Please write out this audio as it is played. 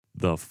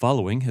The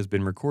following has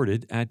been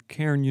recorded at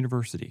Cairn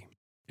University.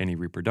 Any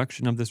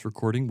reproduction of this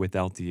recording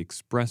without the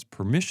express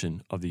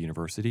permission of the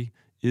university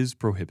is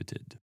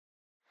prohibited.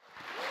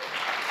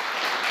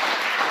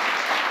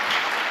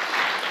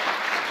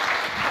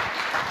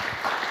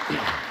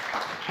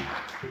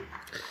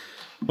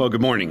 Well,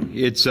 good morning.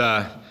 It's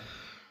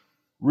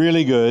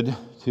really good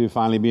to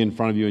finally be in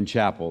front of you in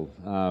chapel.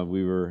 I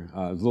was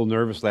a little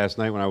nervous last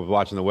night when I was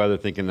watching the weather,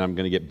 thinking I'm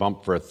going to get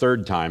bumped for a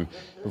third time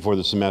before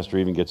the semester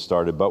even gets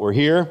started. But we're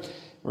here.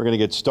 We're going to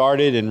get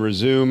started and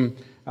resume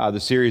the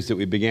series that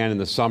we began in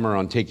the summer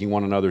on taking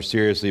one another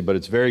seriously. But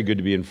it's very good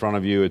to be in front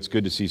of you. It's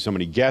good to see so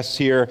many guests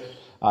here.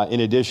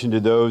 In addition to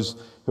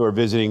those who are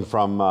visiting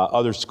from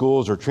other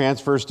schools or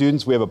transfer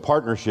students, we have a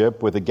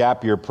partnership with a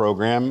gap year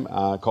program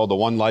called the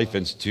One Life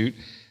Institute.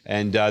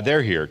 And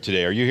they're here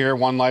today. Are you here?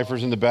 One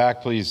Lifers in the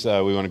back, please.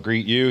 We want to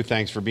greet you.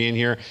 Thanks for being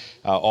here.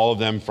 All of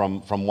them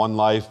from One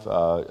Life,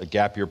 a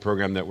gap year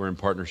program that we're in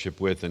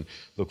partnership with, and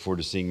look forward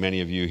to seeing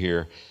many of you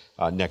here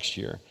next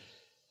year.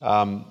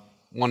 Want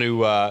to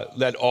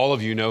let all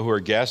of you know who are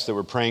guests that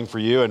we're praying for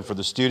you and for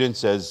the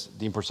students. As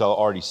Dean Porcella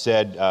already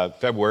said,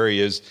 February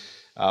is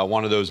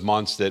one of those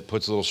months that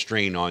puts a little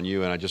strain on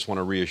you, and I just want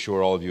to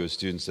reassure all of you as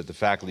students that the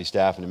faculty,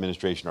 staff, and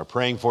administration are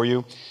praying for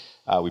you.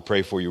 We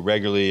pray for you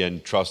regularly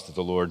and trust that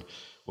the Lord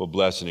will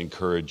bless and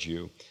encourage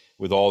you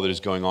with all that is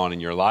going on in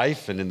your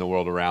life and in the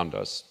world around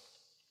us.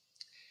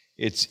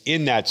 It's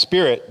in that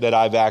spirit that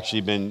I've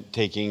actually been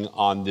taking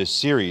on this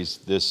series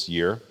this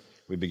year.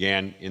 We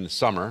began in the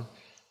summer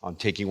on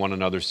taking one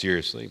another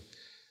seriously,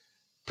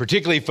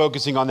 particularly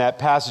focusing on that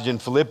passage in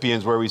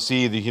Philippians where we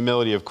see the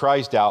humility of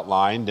Christ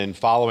outlined and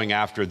following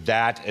after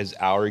that as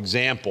our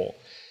example.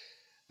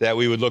 That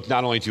we would look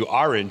not only to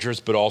our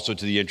interests, but also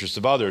to the interests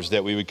of others,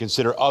 that we would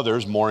consider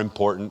others more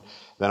important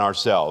than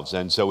ourselves.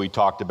 And so we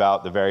talked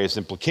about the various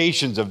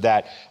implications of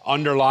that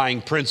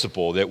underlying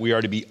principle, that we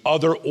are to be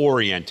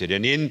other-oriented.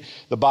 And in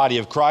the body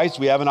of Christ,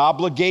 we have an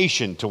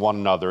obligation to one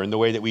another in the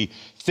way that we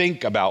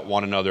think about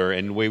one another,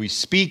 and the way we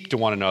speak to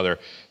one another,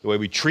 the way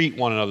we treat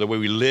one another, the way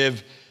we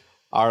live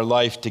our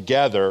life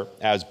together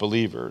as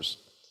believers.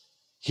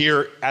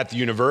 Here at the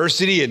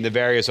university, in the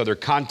various other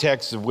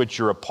contexts of which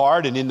you're a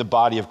part, and in the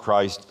body of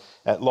Christ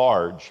at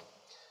large.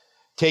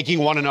 Taking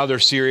one another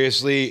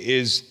seriously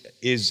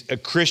is a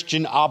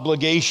Christian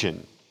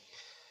obligation.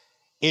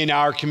 In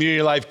our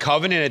Community Life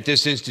Covenant at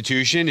this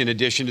institution, in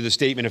addition to the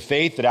statement of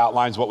faith that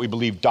outlines what we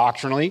believe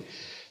doctrinally,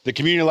 the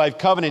Community Life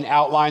Covenant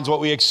outlines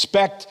what we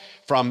expect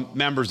from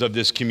members of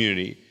this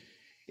community.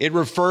 It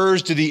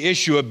refers to the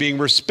issue of being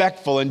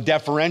respectful and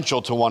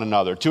deferential to one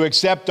another, to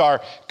accept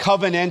our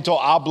covenantal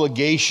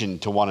obligation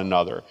to one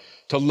another,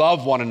 to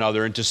love one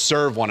another and to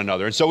serve one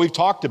another. And so we've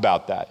talked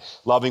about that,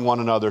 loving one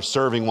another,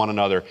 serving one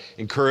another,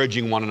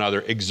 encouraging one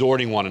another,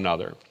 exhorting one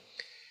another.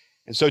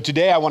 And so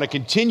today I want to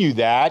continue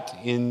that.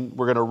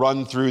 We're going to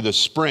run through the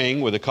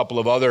spring with a couple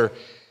of other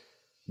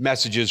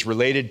messages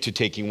related to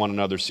taking one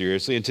another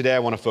seriously. And today I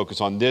want to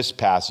focus on this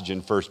passage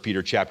in 1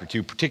 Peter chapter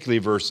 2, particularly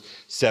verse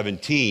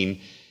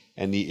 17,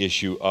 and the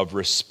issue of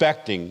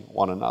respecting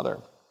one another.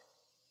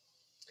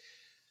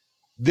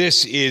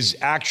 This is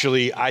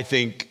actually, I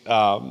think,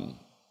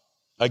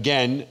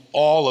 again,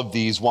 all of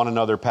these one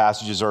another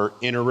passages are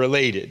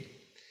interrelated.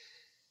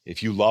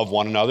 If you love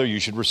one another, you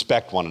should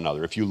respect one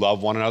another. If you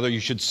love one another, you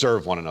should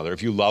serve one another.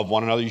 If you love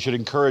one another, you should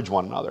encourage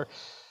one another.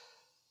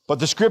 But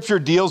the scripture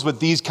deals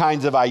with these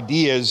kinds of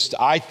ideas,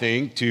 I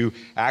think, to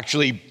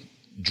actually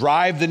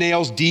drive the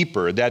nails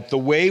deeper, that the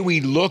way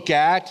we look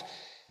at,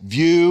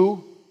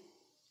 view,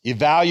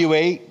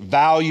 evaluate,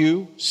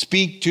 value,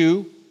 speak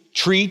to,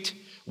 treat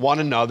one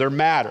another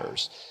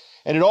matters.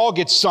 And it all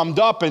gets summed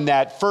up in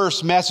that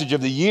first message of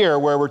the year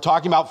where we're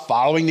talking about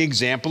following the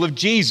example of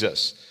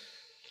Jesus,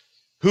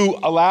 who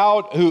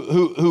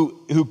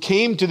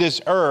came to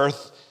this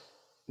earth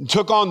and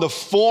took on the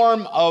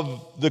form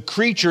of the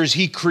creatures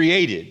he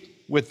created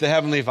with the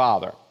Heavenly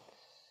Father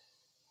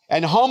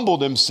and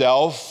humbled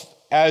himself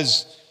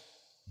as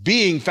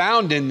being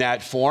found in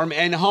that form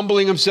and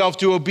humbling himself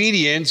to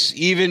obedience,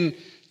 even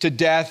to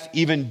death,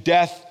 even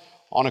death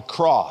on a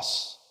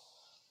cross.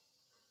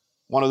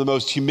 One of the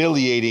most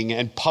humiliating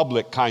and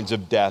public kinds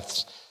of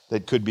deaths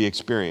that could be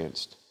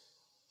experienced.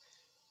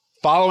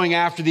 Following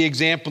after the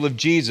example of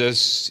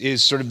Jesus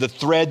is sort of the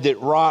thread that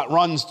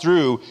runs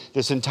through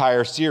this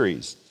entire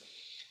series.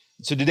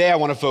 So today I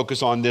want to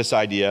focus on this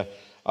idea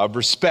of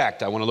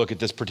respect. I want to look at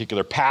this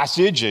particular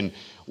passage and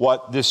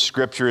what this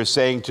scripture is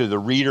saying to the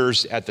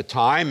readers at the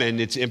time and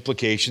its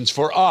implications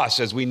for us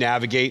as we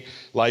navigate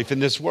life in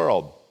this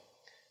world.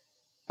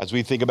 As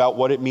we think about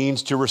what it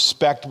means to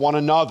respect one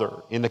another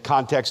in the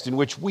context in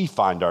which we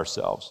find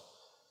ourselves,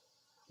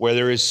 where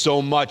there is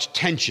so much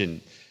tension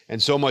and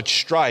so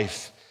much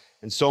strife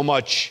and so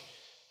much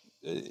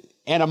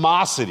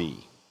animosity,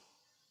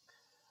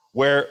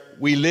 where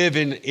we live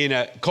in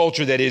a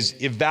culture that is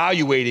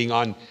evaluating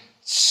on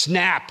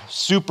snap,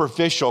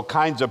 superficial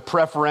kinds of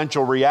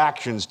preferential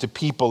reactions to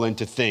people and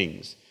to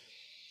things.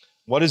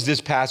 What does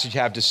this passage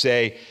have to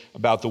say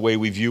about the way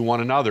we view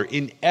one another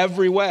in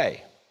every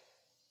way?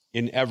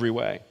 In every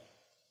way.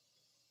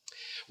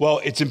 Well,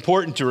 it's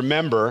important to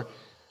remember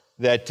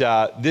that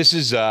this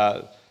is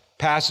a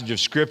passage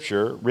of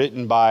Scripture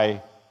written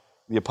by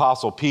the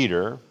Apostle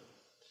Peter,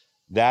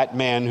 that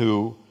man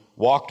who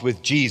walked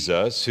with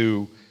Jesus,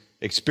 who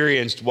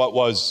experienced what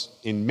was,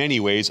 in many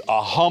ways,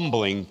 a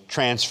humbling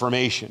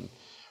transformation.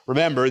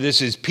 Remember,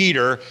 this is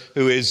Peter,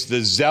 who is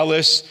the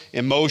zealous,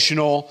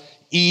 emotional,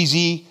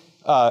 easy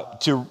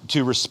to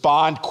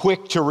respond,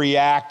 quick to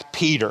react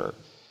Peter,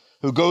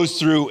 who goes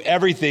through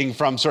everything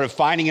from sort of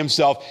finding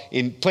himself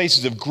in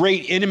places of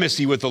great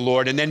intimacy with the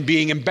Lord and then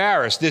being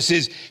embarrassed. This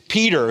is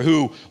Peter,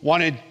 who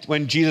wanted,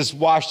 when Jesus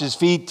washed his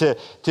feet,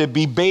 to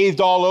be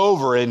bathed all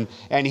over, and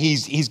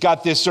he's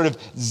got this sort of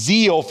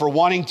zeal for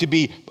wanting to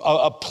be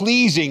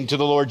pleasing to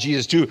the Lord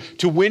Jesus,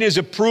 to win his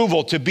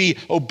approval, to be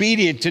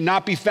obedient, to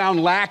not be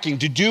found lacking,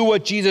 to do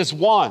what Jesus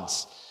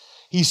wants.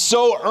 He's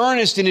so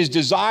earnest in his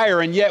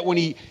desire, and yet when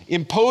he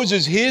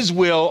imposes his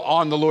will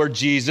on the Lord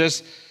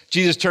Jesus,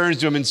 Jesus turns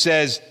to him and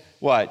says,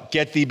 what?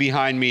 Get thee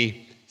behind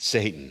me,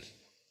 Satan.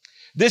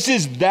 This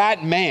is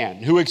that man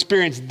who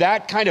experienced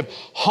that kind of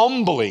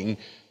humbling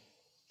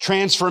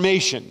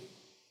transformation,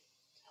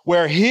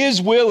 where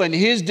his will and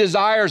his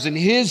desires and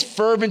his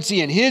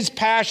fervency and his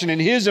passion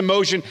and his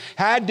emotion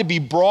had to be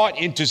brought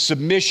into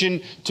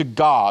submission to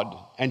God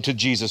and to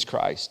Jesus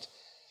Christ.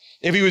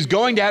 If he was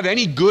going to have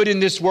any good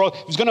in this world, if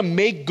he was going to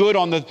make good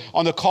on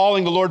the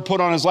calling the Lord put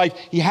on his life,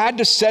 he had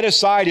to set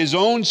aside his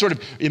own sort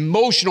of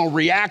emotional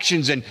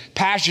reactions and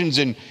passions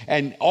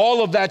and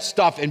all of that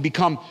stuff and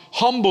become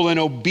humble and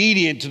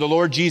obedient to the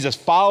Lord Jesus,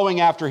 following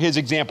after his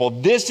example.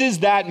 This is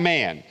that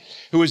man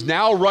who is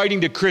now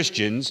writing to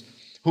Christians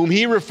whom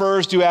he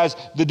refers to as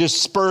the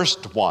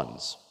dispersed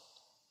ones.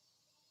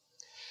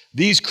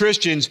 These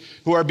Christians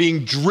who are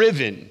being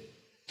driven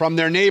from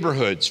their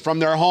neighborhoods, from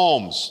their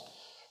homes,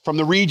 from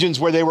the regions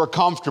where they were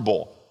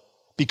comfortable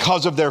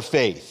because of their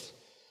faith.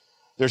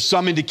 There's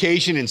some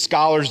indication, and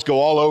scholars go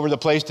all over the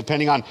place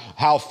depending on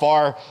how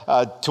far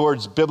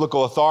towards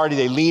biblical authority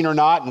they lean or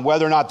not, and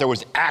whether or not there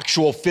was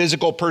actual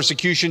physical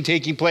persecution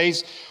taking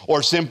place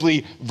or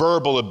simply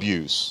verbal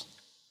abuse.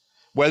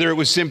 Whether it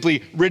was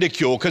simply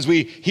ridicule, because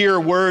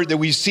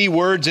we see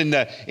words in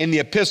the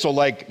epistle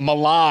like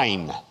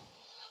malign.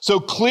 So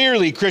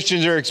clearly,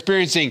 Christians are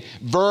experiencing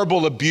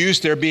verbal abuse.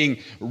 They're being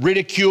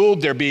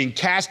ridiculed, they're being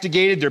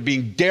castigated, they're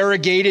being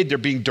derogated, they're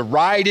being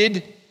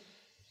derided.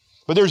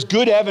 But there's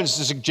good evidence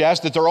to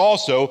suggest that they're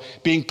also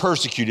being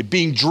persecuted,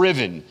 being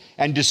driven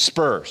and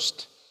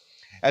dispersed.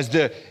 As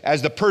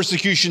the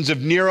persecutions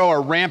of Nero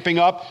are ramping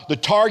up, the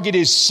target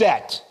is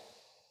set,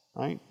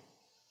 right?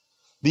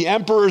 The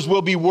emperors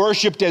will be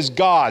worshipped as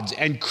gods,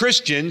 and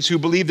Christians who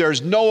believe there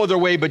is no other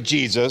way but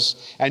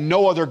Jesus and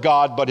no other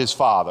God but his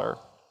Father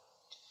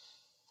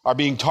are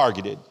being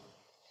targeted,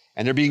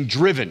 and they're being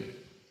driven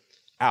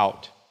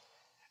out.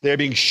 They're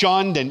being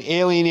shunned and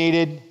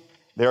alienated.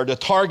 They're the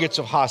targets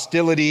of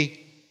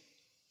hostility.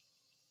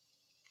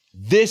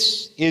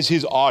 This is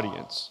his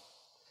audience,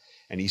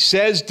 and he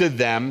says to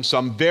them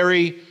some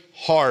very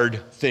hard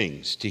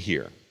things to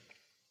hear. In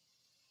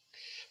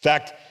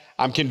fact,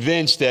 I'm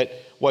convinced that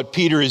what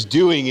Peter is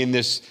doing in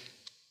this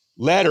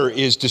letter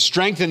is to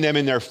strengthen them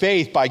in their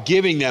faith by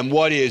giving them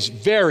what is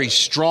very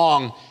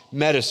strong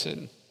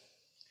medicine.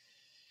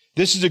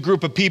 This is a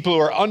group of people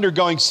who are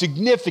undergoing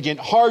significant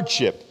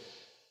hardship,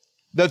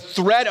 the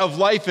threat of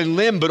life and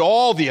limb, but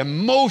all the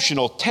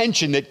emotional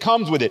tension that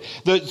comes with it,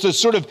 the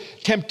sort of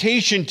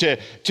temptation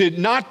to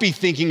not be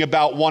thinking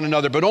about one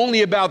another, but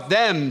only about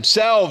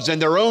themselves and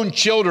their own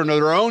children or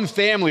their own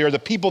family or the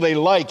people they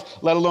like,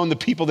 let alone the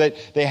people that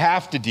they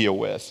have to deal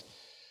with.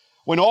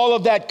 When all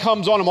of that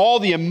comes on them, all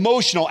the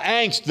emotional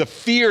angst, the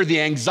fear,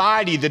 the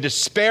anxiety, the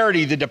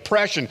disparity, the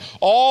depression,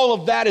 all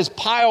of that is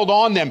piled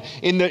on them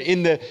in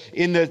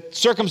the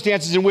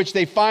circumstances in which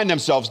they find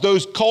themselves,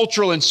 those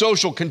cultural and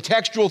social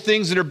contextual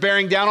things that are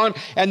bearing down on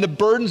them, and the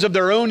burdens of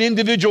their own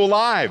individual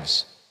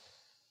lives.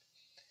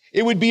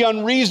 It would be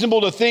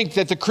unreasonable to think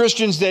that the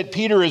Christians that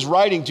Peter is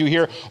writing to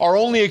here are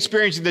only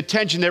experiencing the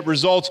tension that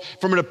results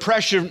from an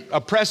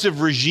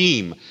oppressive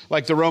regime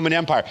like the Roman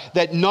Empire,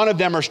 that none of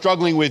them are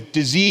struggling with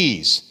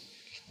disease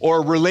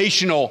or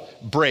relational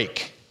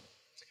break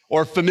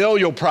or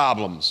familial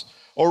problems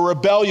or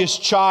rebellious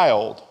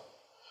child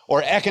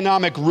or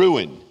economic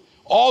ruin.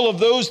 All of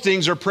those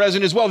things are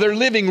present as well. They're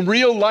living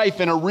real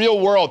life in a real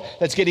world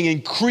that's getting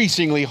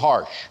increasingly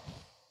harsh.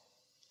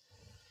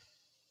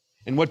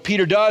 And what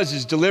Peter does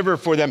is deliver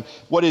for them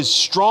what is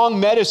strong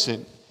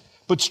medicine.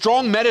 But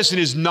strong medicine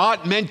is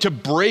not meant to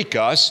break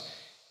us.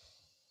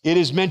 It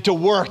is meant to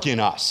work in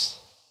us.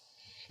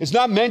 It's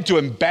not meant to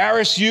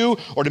embarrass you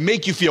or to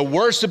make you feel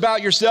worse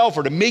about yourself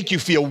or to make you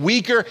feel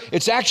weaker.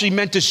 It's actually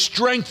meant to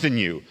strengthen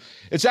you.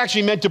 It's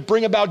actually meant to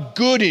bring about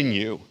good in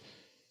you.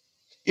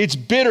 It's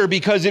bitter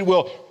because it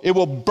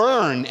will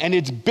burn, and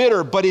it's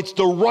bitter, but it's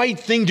the right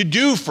thing to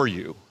do for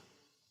you.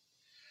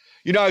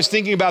 You know, I was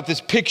thinking about this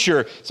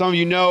picture. Some of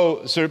you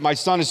know, my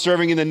son is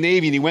serving in the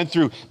Navy and he went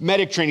through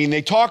medic training.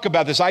 They talk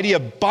about this idea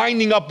of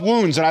binding up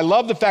wounds. And I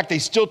love the fact they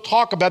still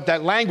talk about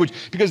that language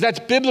because that's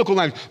biblical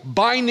language.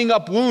 Binding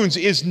up wounds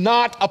is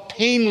not a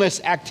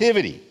painless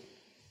activity.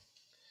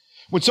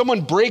 When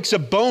someone breaks a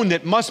bone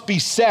that must be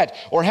set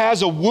or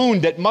has a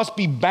wound that must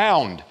be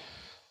bound,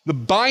 the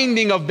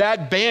binding of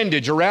that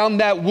bandage around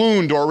that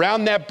wound or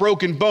around that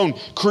broken bone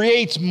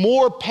creates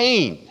more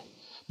pain,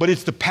 but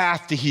it's the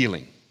path to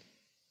healing.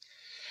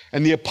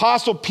 And the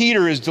Apostle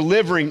Peter is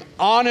delivering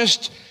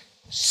honest,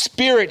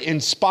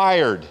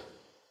 Spirit-inspired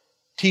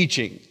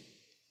teaching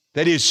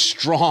that is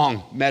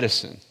strong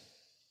medicine.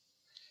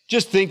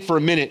 Just think for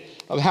a minute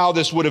of how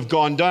this would have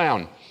gone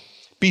down.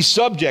 Be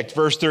subject,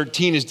 verse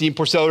 13, as Dean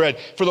Porcello read,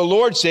 for the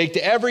Lord's sake,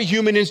 to every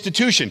human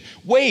institution.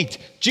 Wait,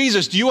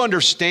 Jesus, do you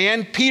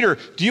understand? Peter,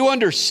 do you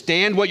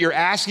understand what you're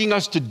asking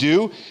us to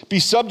do? Be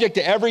subject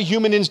to every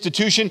human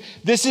institution.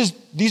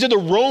 These are the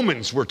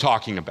Romans we're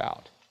talking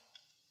about.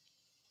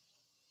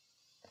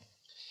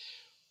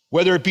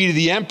 Whether it be to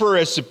the emperor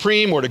as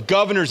supreme or to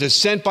governors as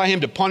sent by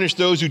him to punish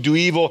those who do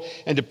evil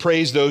and to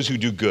praise those who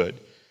do good.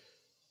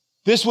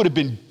 This would have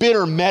been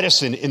bitter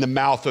medicine in the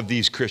mouth of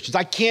these Christians.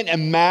 I can't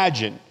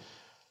imagine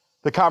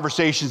the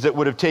conversations that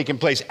would have taken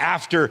place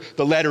after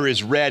the letter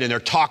is read and they're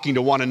talking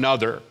to one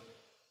another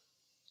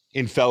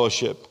in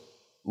fellowship,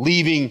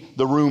 leaving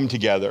the room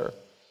together,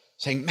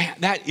 saying, man,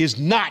 that is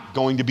not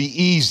going to be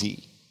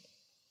easy.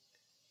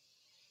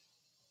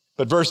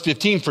 But verse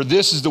 15, for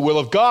this is the will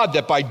of God,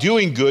 that by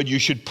doing good you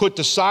should put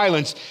to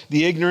silence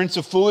the ignorance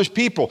of foolish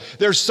people.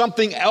 There's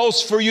something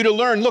else for you to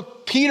learn.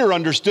 Look, Peter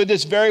understood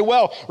this very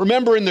well.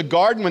 Remember in the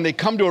garden when they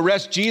come to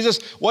arrest Jesus,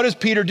 what does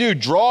Peter do?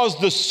 Draws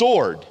the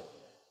sword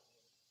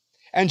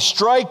and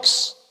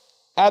strikes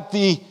at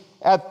the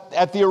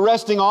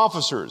arresting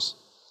officers.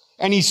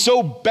 And he's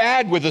so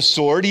bad with a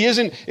sword,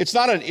 it's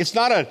not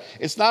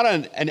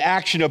an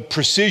action of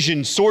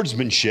precision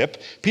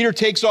swordsmanship. Peter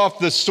takes off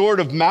the sword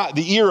of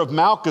the ear of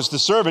Malchus, the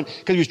servant,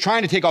 because he was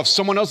trying to take off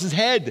someone else's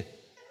head.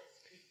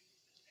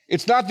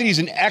 It's not that he's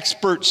an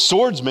expert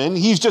swordsman.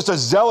 He's just a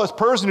zealous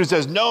person who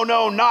says, no,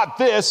 not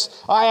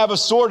this. I have a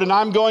sword and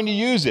I'm going to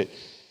use it.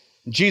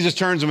 And Jesus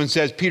turns to him and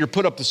says, Peter,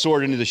 put up the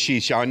sword into the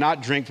sheath. Shall I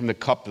not drink from the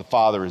cup the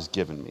Father has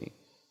given me?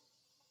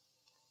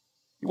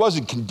 He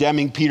wasn't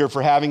condemning Peter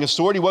for having a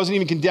sword. He wasn't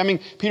even condemning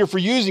Peter for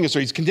using a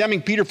sword. He's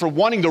condemning Peter for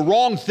wanting the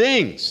wrong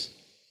things.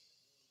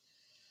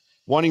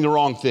 Wanting the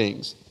wrong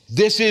things.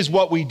 This is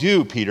what we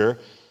do, Peter.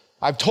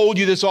 I've told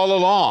you this all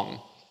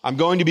along. I'm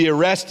going to be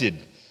arrested.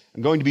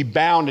 I'm going to be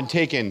bound and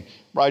taken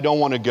where I don't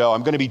want to go.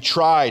 I'm going to be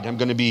tried. I'm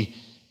going to be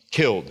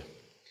killed.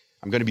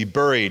 I'm going to be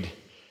buried,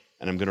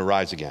 and I'm going to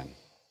rise again.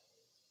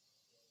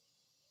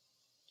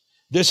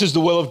 This is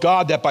the will of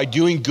God, that by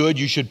doing good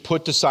you should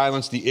put to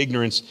silence the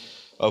ignorance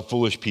of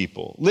foolish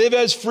people. Live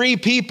as free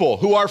people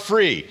who are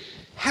free.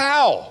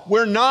 How?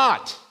 We're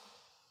not.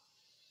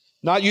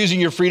 Not using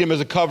your freedom as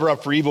a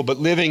cover-up for evil, but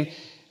living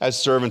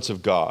as servants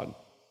of God.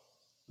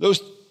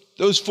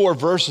 Those 4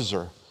 verses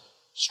are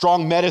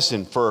strong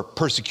medicine for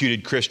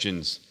persecuted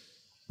Christians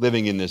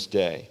living in this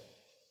day.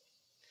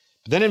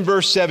 But then in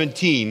verse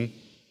 17,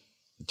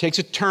 it takes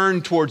a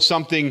turn towards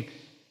something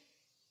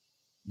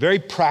very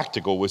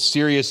practical with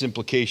serious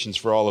implications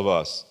for all of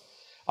us.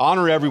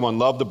 Honor everyone,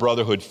 love the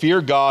brotherhood,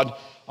 fear God,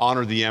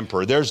 honor the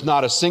emperor. There's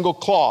not a single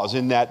clause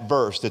in that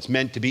verse that's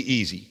meant to be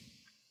easy.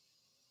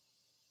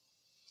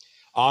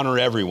 Honor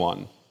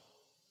everyone.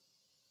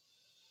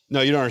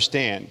 No, you don't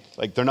understand.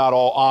 Like, they're not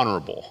all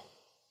honorable.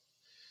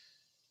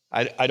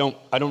 I don't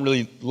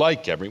really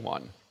like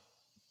everyone.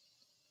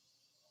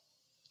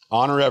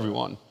 Honor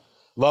everyone.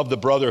 Love the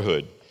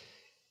brotherhood.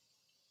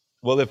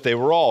 Well, if they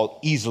were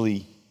all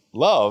easily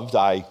loved,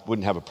 I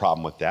wouldn't have a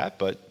problem with that,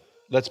 but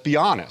let's be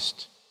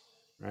honest,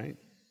 right?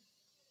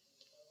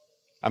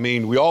 I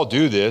mean, we all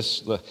do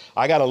this.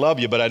 I got to love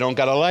you, but I don't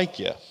got to like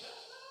you.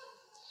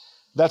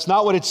 That's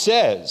not what it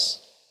says.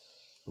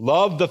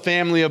 Love the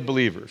family of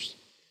believers.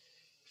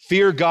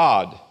 Fear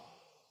God.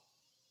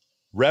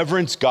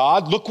 Reverence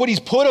God. Look what he's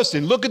put us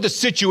in. Look at the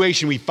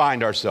situation we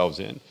find ourselves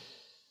in.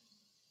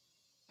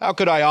 How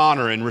could I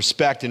honor and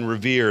respect and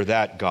revere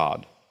that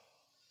God?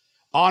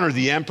 Honor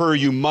the emperor.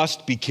 You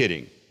must be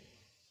kidding.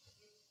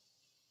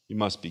 You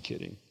must be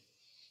kidding.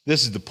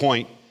 This is the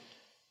point.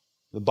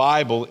 The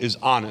Bible is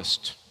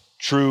honest,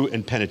 true,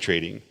 and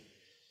penetrating.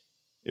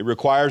 It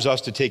requires us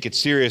to take it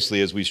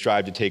seriously as we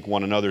strive to take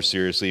one another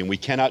seriously, and we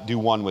cannot do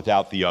one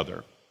without the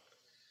other.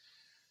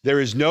 There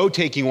is no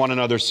taking one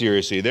another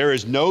seriously. There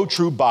is no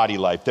true body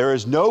life. There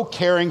is no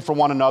caring for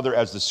one another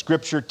as the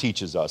Scripture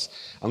teaches us,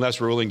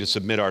 unless we're willing to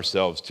submit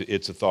ourselves to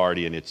its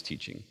authority and its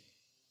teaching.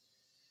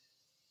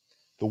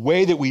 The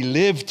way that we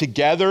live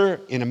together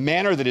in a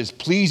manner that is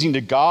pleasing to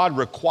God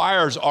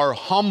requires our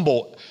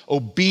humble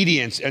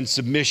obedience and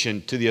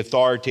submission to the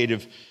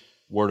authoritative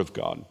Word of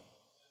God.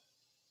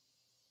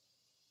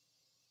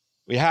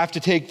 We have to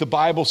take the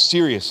Bible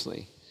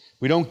seriously.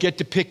 We don't get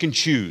to pick and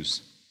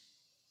choose.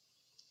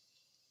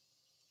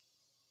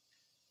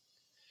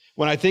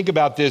 When I think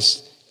about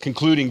this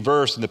concluding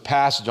verse in the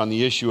passage on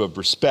the issue of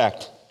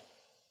respect,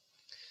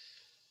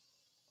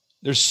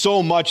 there's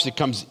so much that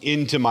comes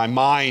into my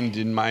mind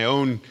in my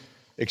own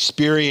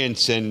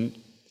experience and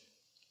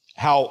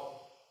how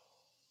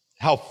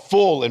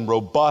full and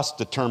robust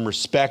the term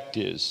respect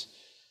is.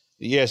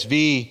 The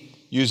ESV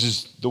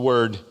uses the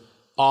word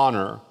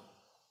honor.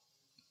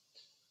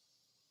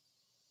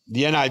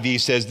 The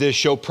NIV says this: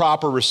 show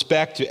proper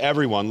respect to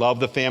everyone, love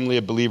the family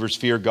of believers,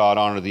 fear God,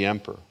 honor the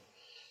emperor.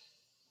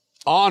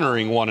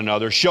 Honoring one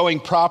another, showing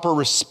proper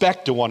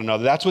respect to one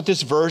another. That's what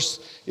this verse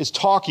is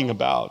talking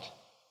about.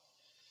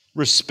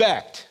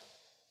 Respect.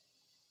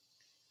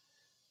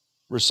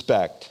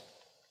 Respect.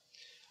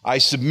 I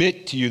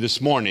submit to you this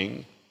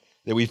morning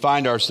that we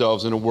find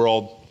ourselves in a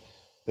world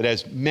that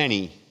has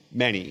many,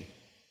 many,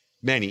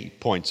 many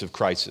points of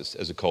crisis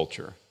as a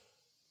culture.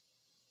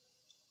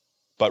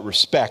 But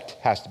respect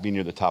has to be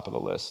near the top of the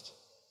list.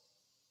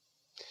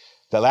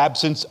 The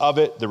absence of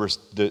it,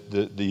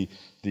 the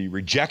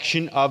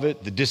rejection of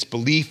it, the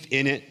disbelief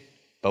in it,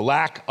 the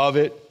lack of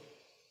it.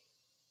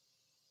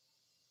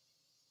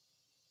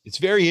 It's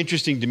very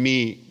interesting to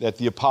me that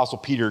the Apostle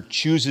Peter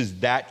chooses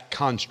that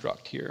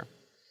construct here.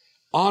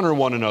 Honor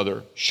one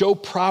another, show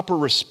proper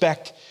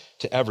respect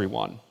to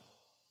everyone.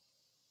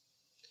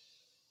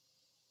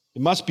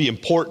 It must be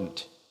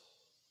important.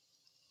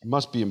 It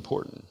must be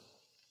important.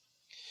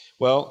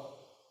 Well,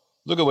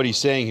 look at what he's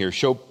saying here.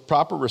 Show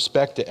proper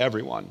respect to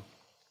everyone.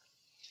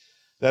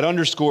 That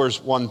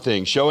underscores one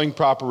thing. Showing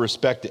proper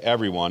respect to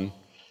everyone,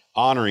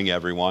 honoring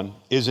everyone,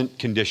 isn't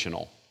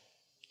conditional.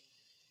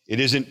 It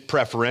isn't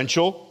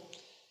preferential.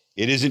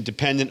 It isn't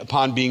dependent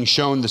upon being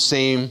shown the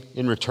same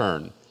in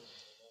return.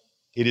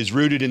 It is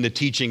rooted in the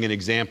teaching and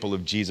example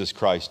of Jesus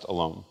Christ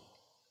alone.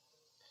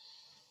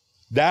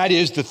 That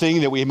is the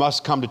thing that we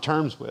must come to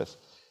terms with.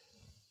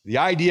 The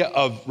idea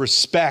of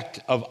respect,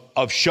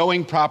 of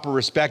showing proper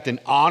respect and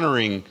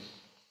honoring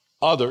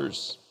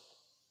others,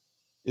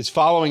 is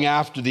following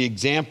after the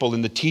example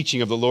and the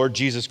teaching of the Lord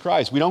Jesus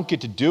Christ. We don't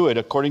get to do it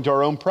according to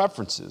our own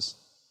preferences.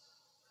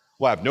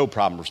 Well, I have no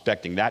problem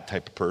respecting that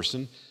type of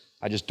person.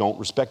 I just don't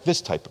respect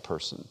this type of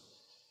person.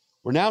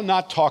 We're now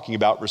not talking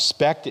about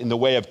respect in the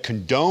way of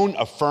condone,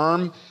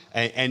 affirm,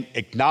 and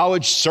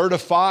acknowledge,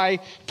 certify,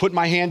 put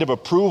my hand of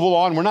approval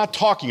on. We're not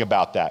talking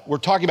about that. We're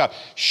talking about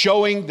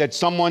showing that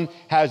someone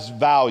has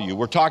value.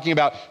 We're talking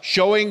about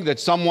showing that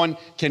someone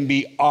can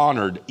be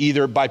honored,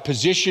 either by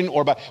position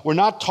or by... We're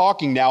not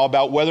talking now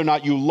about whether or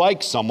not you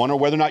like someone or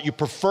whether or not you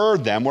prefer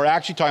them. We're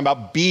actually talking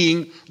about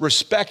being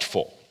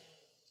respectful.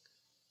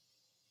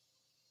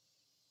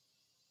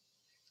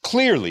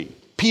 Clearly,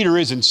 Peter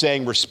isn't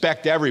saying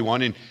respect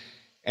everyone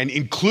and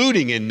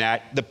including in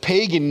that the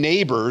pagan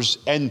neighbors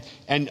and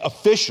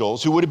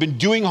officials who would have been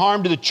doing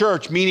harm to the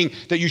church, meaning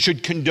that you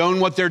should condone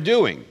what they're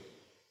doing.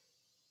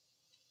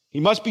 He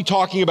must be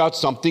talking about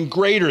something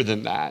greater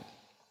than that,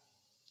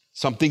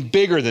 something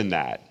bigger than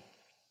that,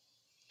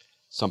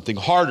 something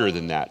harder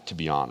than that, to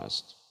be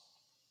honest.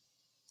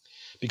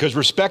 Because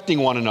respecting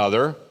one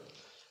another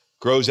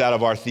grows out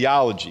of our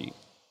theology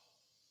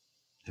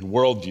and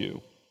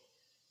worldview.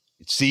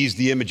 It sees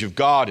the image of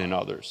God in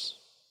others.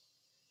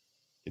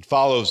 It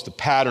follows the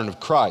pattern of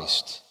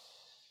Christ,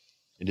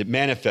 and it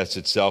manifests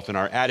itself in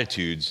our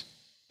attitudes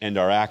and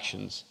our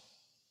actions.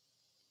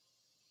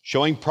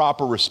 Showing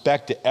proper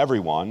respect to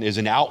everyone is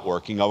an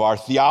outworking of our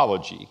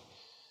theology.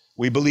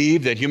 We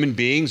believe that human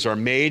beings are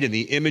made in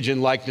the image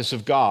and likeness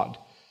of God.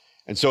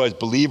 And so as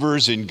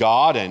believers in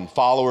God and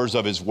followers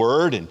of His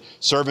Word and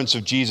servants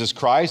of Jesus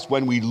Christ,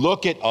 when we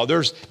look at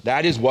others,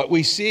 that is what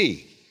we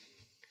see.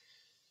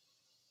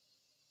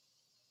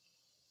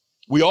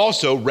 We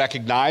also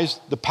recognize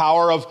the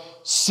power of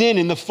sin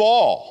in the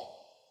fall.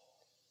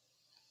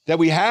 That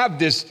we have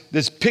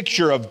this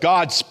picture of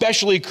God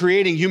specially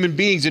creating human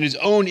beings in His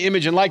own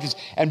image and likeness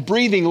and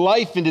breathing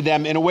life into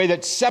them in a way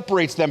that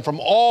separates them from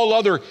all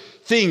other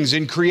things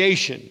in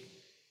creation.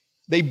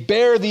 They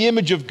bear the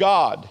image of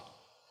God.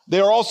 They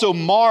are also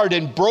marred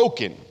and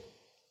broken,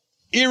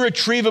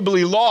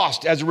 irretrievably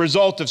lost as a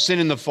result of sin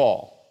in the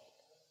fall.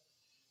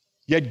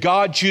 Yet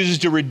God chooses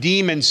to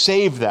redeem and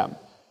save them,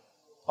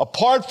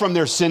 apart from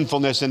their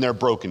sinfulness and their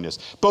brokenness,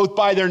 both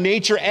by their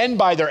nature and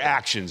by their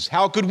actions.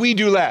 How could we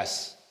do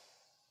less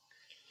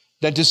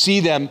than to see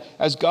them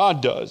as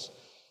God does?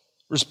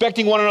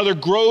 Respecting one another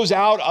grows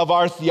out of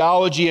our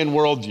theology and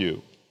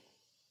worldview.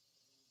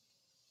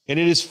 And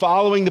it is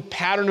following the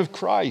pattern of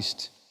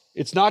Christ.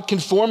 It's not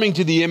conforming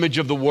to the image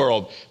of the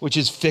world, which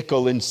is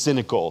fickle and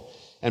cynical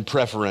and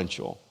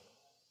preferential.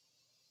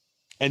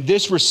 And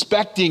this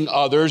respecting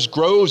others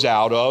grows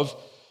out of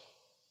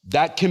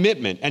that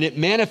commitment, and it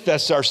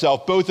manifests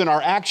ourselves both in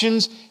our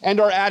actions and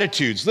our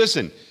attitudes.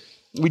 Listen,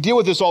 we deal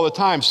with this all the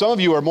time. Some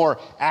of you are more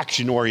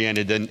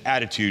action-oriented than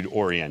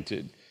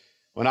attitude-oriented.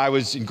 When I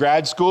was in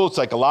grad school,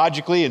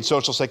 psychologically and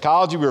social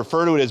psychology, we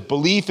refer to it as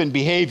belief and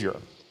behavior.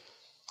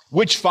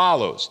 Which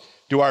follows?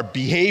 Do our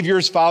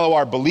behaviors follow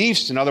our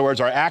beliefs? In other words,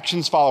 our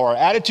actions follow our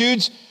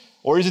attitudes?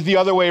 Or is it the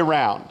other way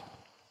around?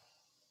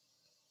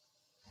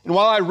 And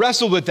while I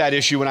wrestled with that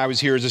issue when I was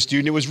here as a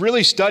student, it was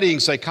really studying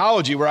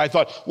psychology where I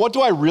thought, what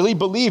do I really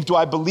believe? Do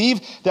I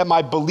believe that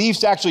my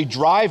beliefs actually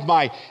drive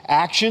my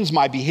actions,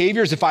 my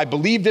behaviors? If I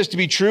believe this to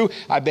be true,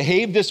 I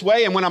behave this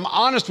way. And when I'm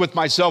honest with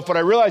myself, what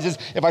I realize is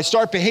if I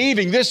start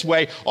behaving this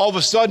way, all of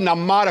a sudden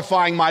I'm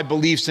modifying my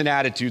beliefs and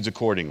attitudes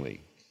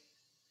accordingly.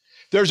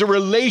 There's a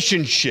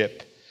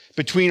relationship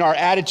between our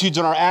attitudes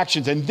and our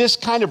actions. And this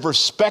kind of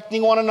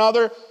respecting one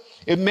another,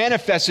 it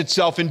manifests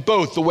itself in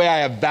both the way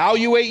I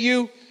evaluate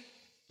you,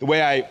 the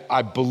way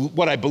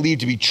what I believe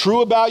to be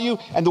true about you,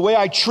 and the way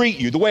I treat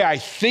you, the way I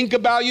think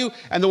about you,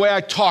 and the way I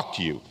talk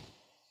to you,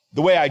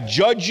 the way I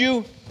judge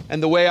you,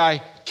 and the way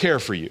I care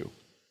for you.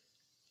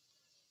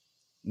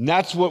 And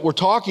that's what we're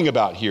talking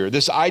about here.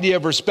 This idea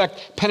of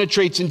respect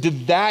penetrates into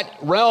that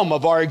realm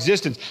of our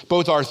existence,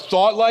 both our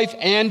thought life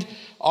and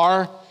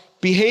our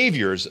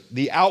behaviors,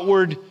 the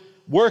outward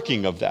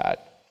working of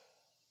that.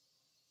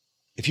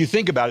 If you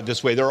think about it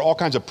this way, there are all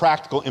kinds of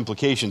practical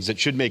implications that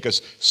should make us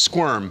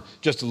squirm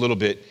just a little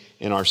bit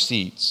in our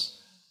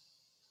seats.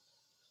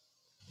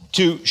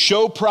 To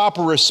show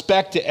proper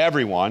respect to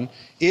everyone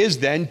is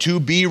then to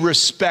be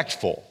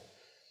respectful.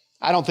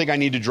 I don't think I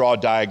need to draw a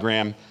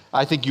diagram.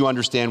 I think you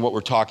understand what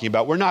we're talking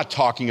about. We're not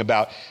talking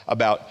about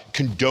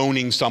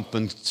condoning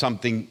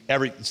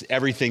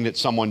everything that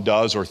someone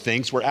does or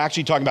thinks. We're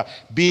actually talking about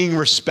being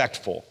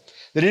respectful.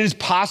 That it is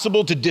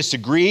possible to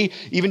disagree,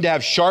 even to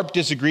have sharp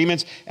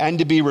disagreements, and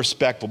to be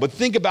respectful. But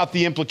think about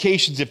the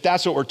implications, if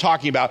that's what we're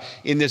talking about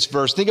in this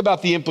verse. Think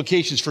about the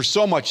implications for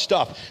so much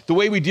stuff. The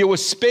way we deal with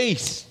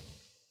space.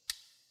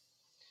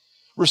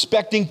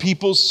 Respecting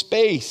people's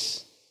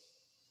space.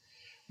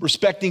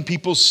 Respecting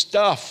people's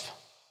stuff.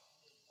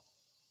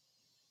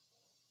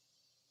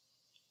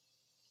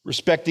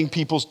 Respecting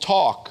people's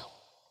talk.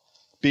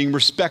 Being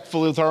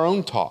respectful with our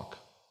own talk.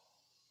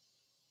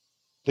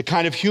 The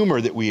kind of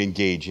humor that we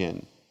engage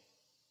in,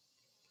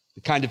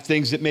 the kind of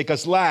things that make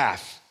us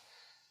laugh,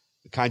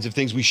 the kinds of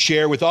things we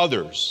share with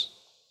others,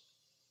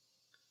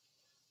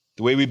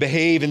 the way we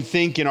behave and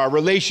think in our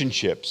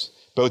relationships,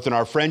 both in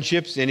our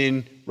friendships and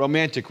in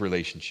romantic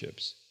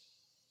relationships.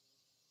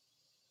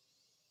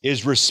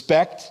 Is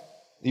respect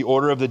the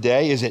order of the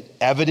day? Is it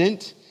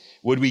evident?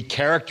 Would we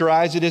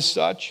characterize it as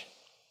such?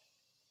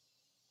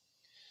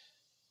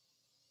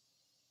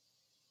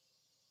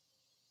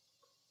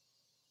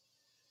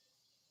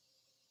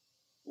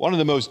 One of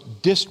the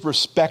most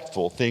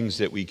disrespectful things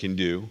that we can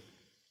do,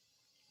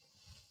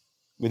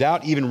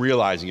 without even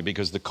realizing it,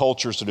 because the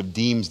culture sort of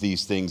deems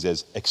these things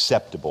as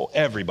acceptable,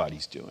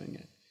 everybody's doing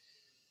it,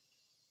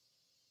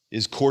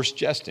 is coarse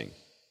jesting.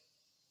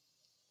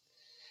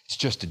 It's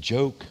just a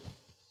joke.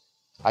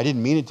 I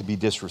didn't mean it to be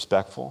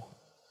disrespectful.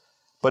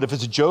 But if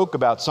it's a joke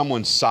about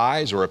someone's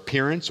size or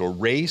appearance or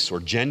race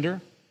or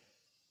gender,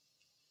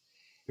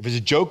 if it's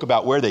a joke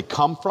about where they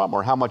come from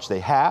or how much they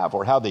have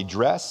or how they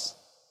dress,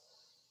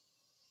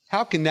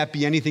 how can that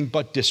be anything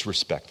but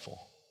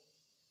disrespectful?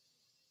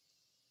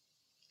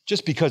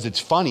 Just because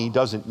it's funny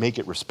doesn't make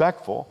it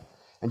respectful,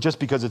 and just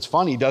because it's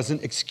funny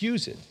doesn't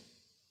excuse it.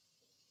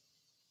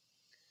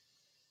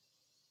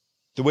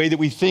 The way that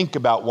we think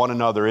about one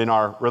another in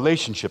our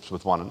relationships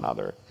with one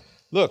another.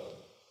 Look,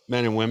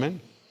 men and women,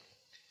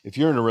 if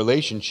you're in a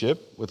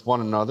relationship with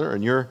one another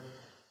and you're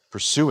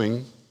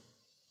pursuing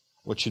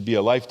what should be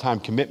a lifetime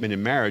commitment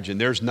in marriage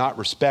and there's not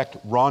respect,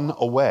 run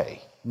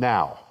away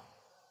now.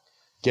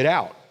 Get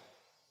out.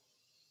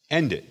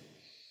 End it.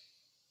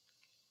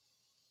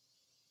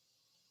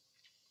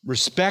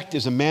 Respect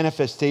is a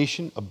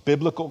manifestation of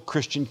biblical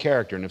Christian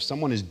character. And if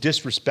someone is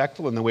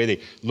disrespectful in the way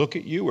they look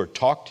at you or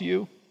talk to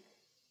you,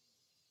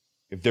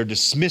 if they're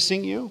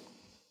dismissing you,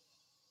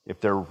 if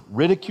they're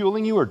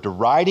ridiculing you or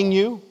deriding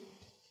you,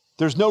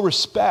 there's no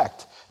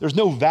respect. There's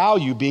no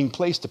value being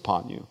placed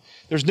upon you.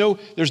 There's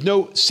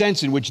no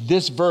sense in which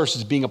this verse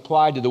is being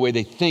applied to the way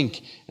they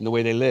think and the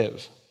way they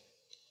live.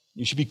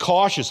 You should be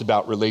cautious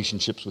about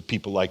relationships with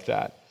people like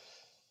that,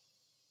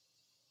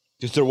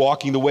 because they're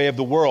walking the way of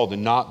the world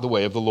and not the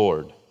way of the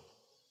Lord.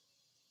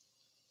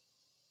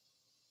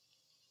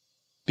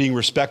 Being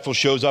respectful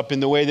shows up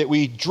in the way that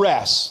we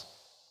dress.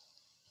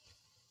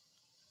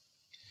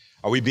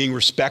 Are we being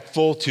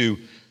respectful to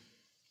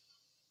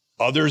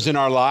others in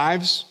our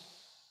lives?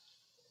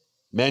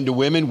 Men to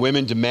women,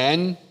 women to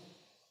men,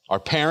 our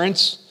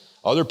parents,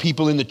 other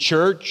people in the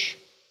church?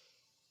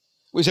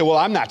 We say, well,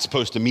 I'm not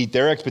supposed to meet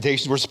their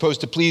expectations. We're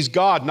supposed to please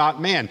God, not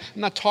man.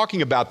 I'm not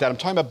talking about that. I'm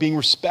talking about being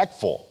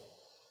respectful.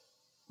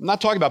 I'm not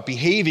talking about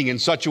behaving in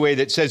such a way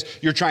that says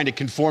you're trying to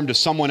conform to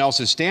someone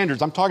else's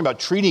standards. I'm talking about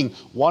treating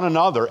one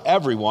another,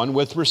 everyone,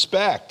 with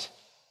respect.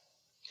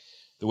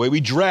 The way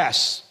we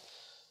dress,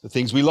 the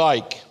things we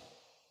like.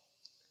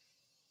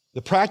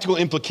 The practical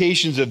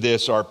implications of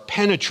this are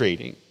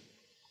penetrating.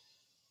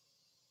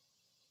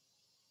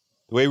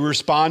 The way we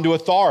respond to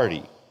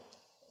authority,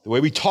 the way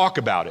we talk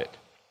about it.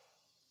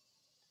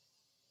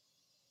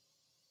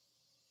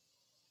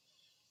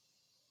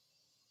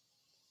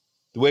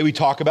 The way we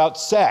talk about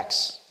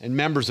sex and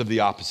members of the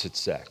opposite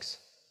sex.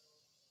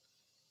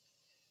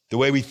 The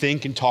way we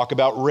think and talk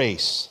about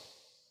race.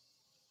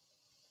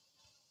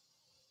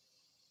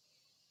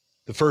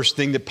 The first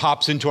thing that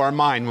pops into our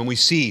mind when we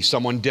see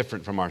someone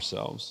different from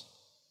ourselves.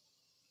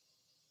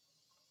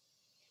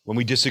 When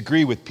we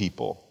disagree with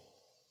people.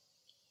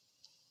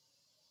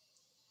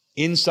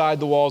 Inside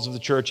the walls of the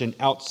church and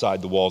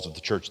outside the walls of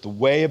the church, the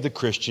way of the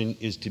Christian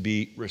is to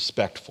be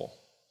respectful.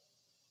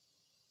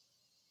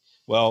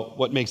 Well,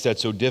 what makes that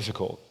so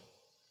difficult?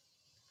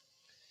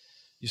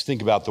 Just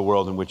think about the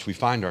world in which we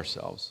find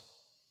ourselves.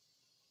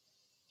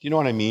 Do you know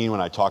what I mean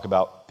when I talk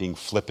about being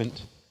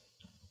flippant?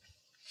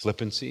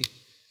 Flippancy.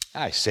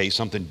 I say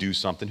something, do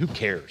something. Who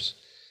cares?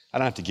 I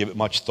don't have to give it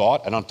much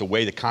thought. I don't have to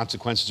weigh the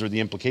consequences or the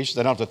implications.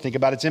 I don't have to think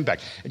about its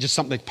impact. It's just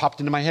something that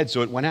popped into my head,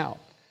 so it went out.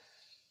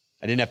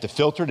 I didn't have to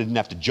filter it. I didn't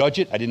have to judge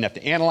it. I didn't have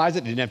to analyze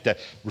it. I didn't have to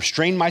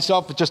restrain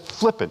myself. It's just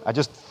flippant.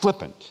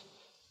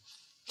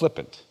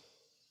 Flippant.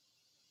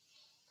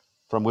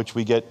 From which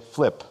we get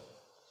flip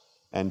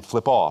and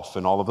flip off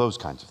and all of those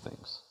kinds of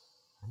things.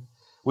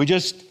 We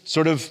just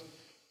sort of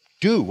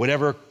do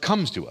whatever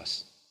comes to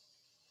us.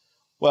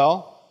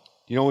 Well,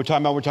 you know what we're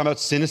talking about? We're talking about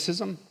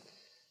cynicism.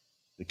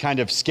 The kind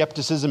of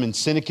skepticism and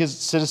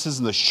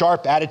cynicism, the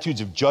sharp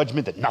attitudes of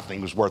judgment that nothing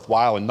was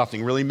worthwhile and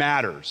nothing really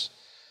matters.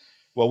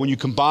 Well, when you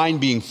combine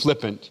being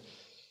flippant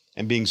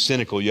and being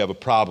cynical, you have a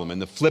problem.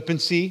 And the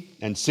flippancy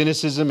and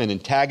cynicism and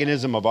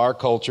antagonism of our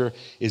culture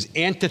is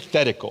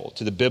antithetical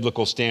to the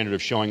biblical standard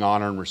of showing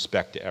honor and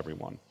respect to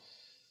everyone.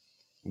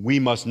 We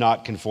must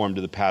not conform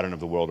to the pattern of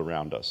the world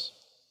around us.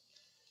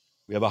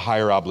 We have a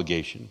higher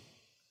obligation.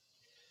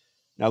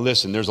 Now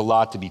listen, there's a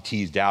lot to be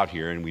teased out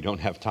here, and we don't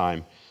have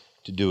time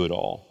to do it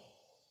all.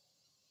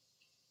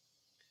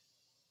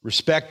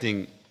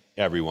 Respecting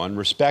everyone,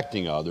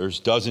 respecting others,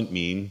 doesn't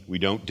mean we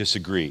don't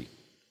disagree.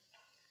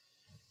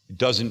 It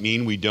doesn't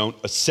mean we don't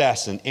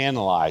assess and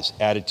analyze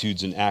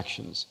attitudes and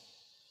actions.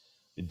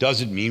 It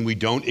doesn't mean we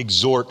don't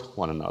exhort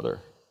one another.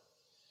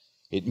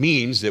 It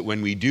means that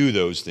when we do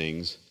those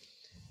things,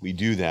 we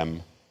do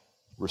them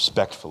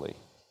respectfully.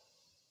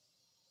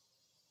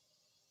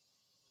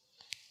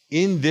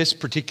 In this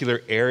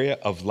particular area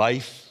of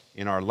life,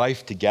 in our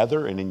life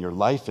together and in your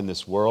life in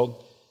this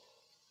world,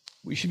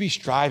 we should be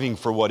striving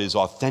for what is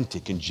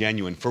authentic and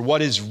genuine, for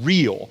what is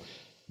real,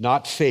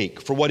 not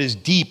fake, for what is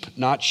deep,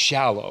 not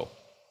shallow.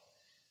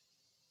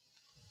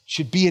 It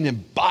should be an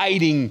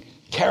abiding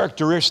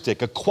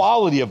characteristic, a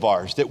quality of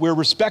ours, that we're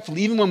respectful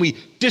even when we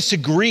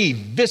disagree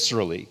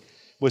viscerally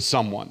with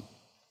someone.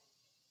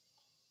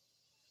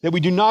 That we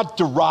do not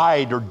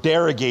deride or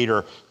derogate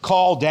or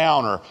call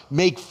down or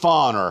make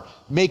fun or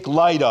make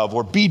light of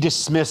or be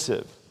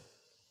dismissive.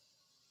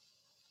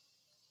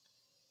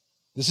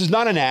 This is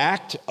not an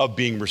act of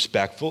being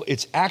respectful.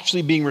 It's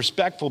actually being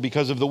respectful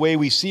because of the way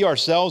we see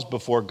ourselves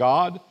before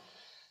God,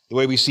 the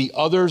way we see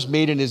others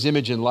made in His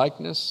image and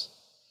likeness,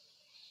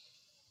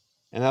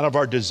 and out of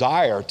our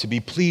desire to be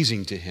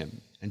pleasing to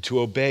Him and to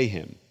obey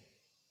Him.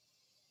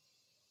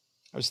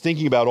 I was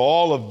thinking about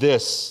all of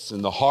this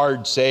and the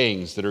hard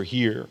sayings that are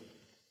here.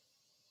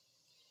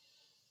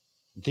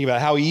 I'm thinking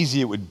about how easy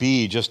it would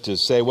be just to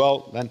say,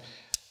 well, then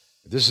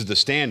if this is the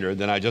standard,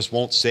 then I just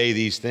won't say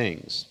these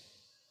things.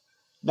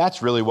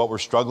 That's really what we're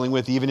struggling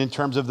with, even in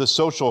terms of the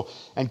social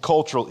and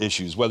cultural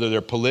issues, whether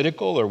they're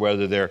political or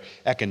whether they're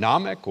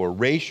economic or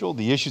racial,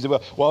 the issues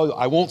about, well,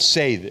 I won't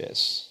say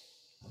this.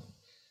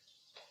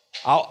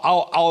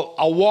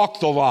 I'll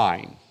walk the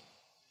line.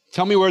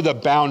 Tell me where the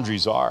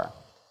boundaries are.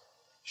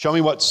 Show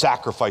me what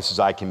sacrifices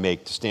I can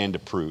make to stand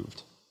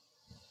approved.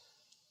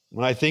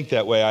 When I think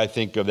that way, I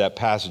think of that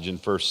passage in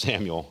 1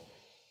 Samuel.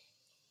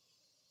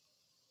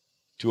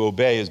 To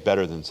obey is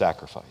better than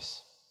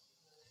sacrifice.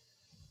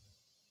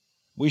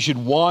 We should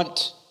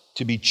want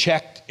to be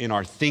checked in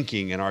our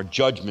thinking and our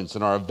judgments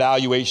and our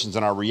evaluations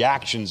and our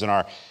reactions and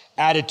our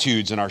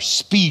attitudes and our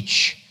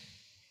speech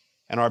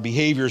and our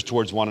behaviors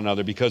towards one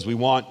another because we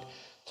want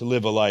to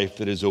live a life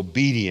that is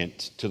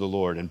obedient to the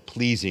Lord and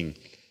pleasing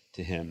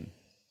to Him.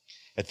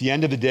 At the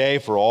end of the day,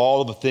 for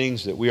all of the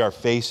things that we are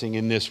facing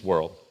in this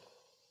world,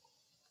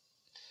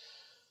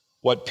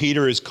 what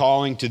Peter is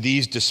calling to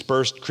these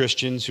dispersed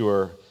Christians who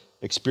are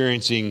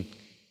experiencing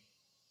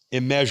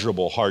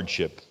immeasurable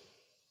hardship,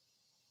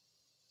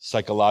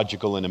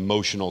 psychological and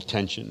emotional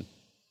tension,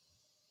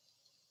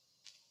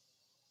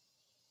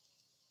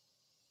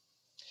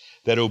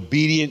 that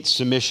obedient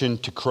submission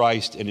to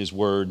Christ and His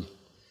Word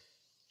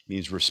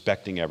means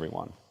respecting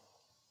everyone.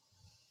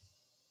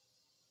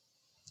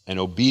 And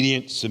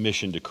obedient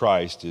submission to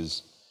Christ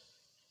is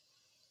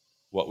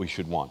what we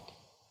should want.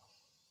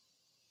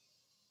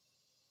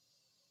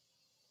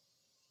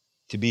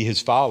 To be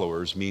His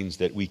followers means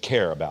that we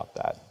care about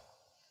that.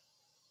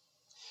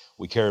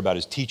 We care about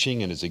His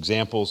teaching and His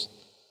examples.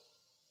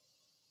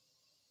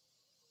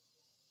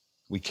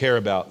 We care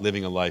about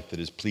living a life that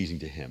is pleasing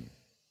to Him.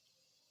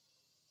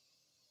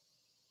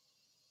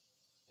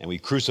 And we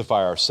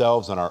crucify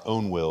ourselves on our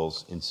own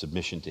wills in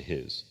submission to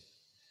His,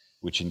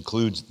 which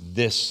includes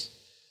this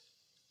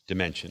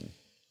dimension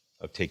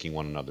of taking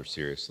one another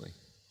seriously.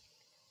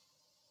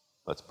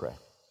 Let's pray.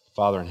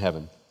 Father in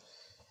heaven,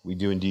 we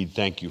do indeed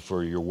thank You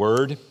for Your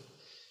word.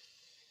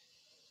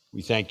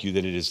 We thank You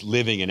that it is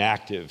living and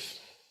active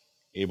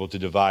able to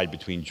divide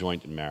between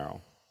joint and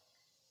marrow.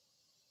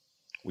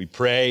 We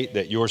pray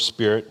that your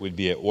Spirit would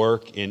be at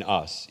work in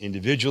us,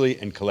 individually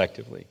and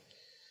collectively,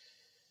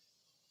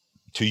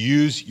 to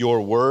use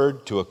your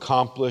word to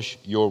accomplish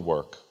your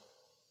work,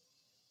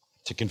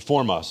 to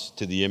conform us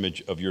to the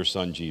image of your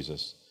Son,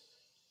 Jesus,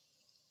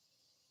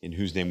 in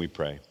whose name we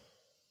pray.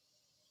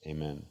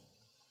 Amen.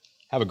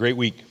 Have a great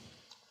week.